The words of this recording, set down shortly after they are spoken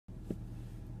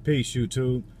Peace,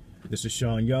 YouTube. This is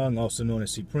Sean Young, also known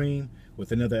as Supreme,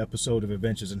 with another episode of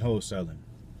Adventures in Wholesaling.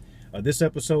 This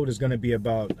episode is going to be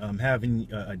about having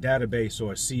a database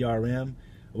or a CRM,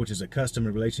 which is a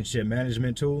customer relationship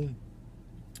management tool,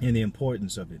 and the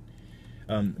importance of it.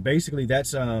 Basically,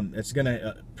 that's going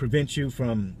to prevent you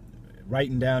from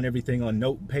writing down everything on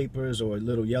note papers or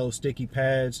little yellow sticky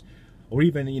pads, or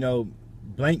even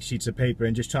blank sheets of paper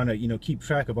and just trying to keep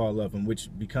track of all of them, which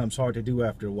becomes hard to do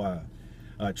after a while.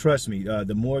 Trust me,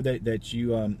 the more that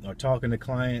you are talking to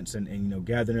clients and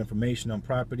gathering information on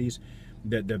properties,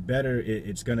 the better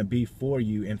it's going to be for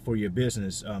you and for your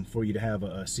business, for you to have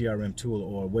a CRM tool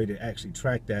or a way to actually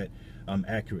track that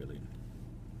accurately.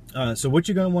 So what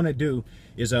you're going to want to do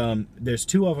is there's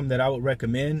two of them that I would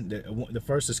recommend. The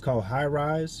first is called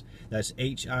Highrise. That's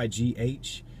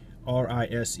HIGHRISE,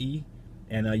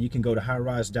 and you can go to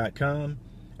highrise.com.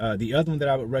 The other one that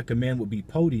I would recommend would be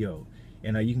Podio.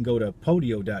 And you can go to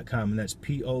podio.com, and that's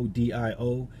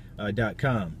PODIO.com.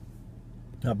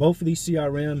 Both of these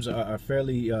CRMs are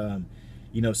fairly,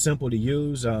 simple to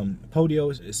use.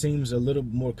 Podio seems a little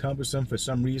more cumbersome for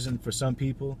some reason for some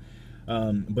people,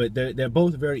 but they're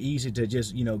both very easy to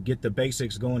just get the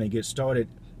basics going and get started.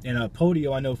 And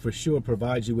Podio, I know for sure,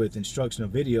 provides you with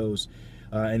instructional videos,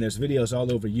 and there's videos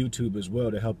all over YouTube as well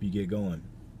to help you get going.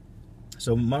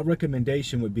 So my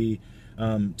recommendation would be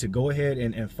to go ahead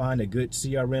and find a good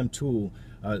CRM tool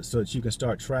so that you can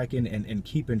start tracking and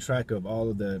keeping track of all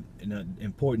of the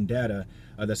important data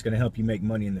that's going to help you make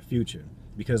money in the future.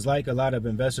 Because like a lot of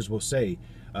investors will say,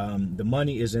 the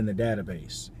money is in the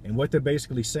database. And what they're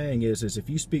basically saying is if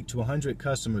you speak to 100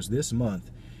 customers this month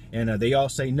and they all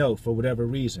say no for whatever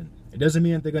reason, it doesn't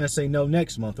mean that they're going to say no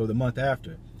next month or the month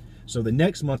after. So the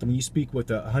next month, when you speak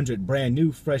with 100 brand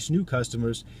new, fresh new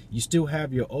customers, you still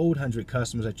have your old 100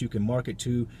 customers that you can market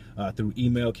to through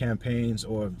email campaigns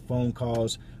or phone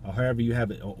calls, or however you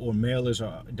have it, or mailers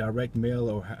or direct mail,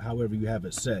 or however you have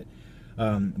it set.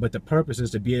 But the purpose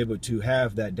is to be able to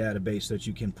have that database that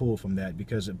you can pull from that,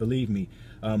 because believe me,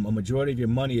 a majority of your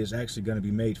money is actually going to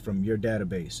be made from your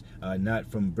database, not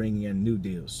from bringing in new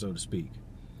deals, so to speak.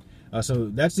 So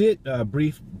that's it.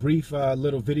 Brief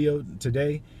little video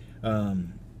today.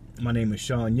 My name is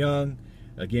Sean Young.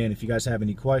 Again, if you guys have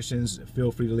any questions,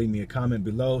 feel free to leave me a comment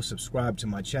below, subscribe to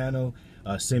my channel,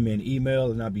 send me an email,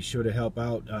 and I'll be sure to help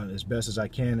out as best as I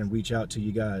can and reach out to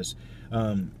you guys.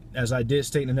 As I did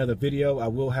state in another video, I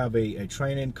will have a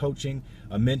training, coaching,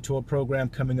 a mentor program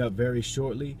coming up very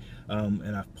shortly,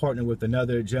 and I've partnered with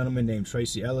another gentleman named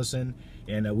Tracy Ellison,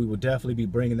 and we will definitely be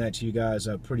bringing that to you guys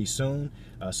pretty soon,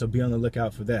 so be on the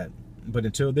lookout for that. But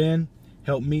until then,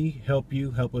 help me, help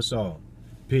you, help us all.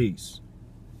 Peace.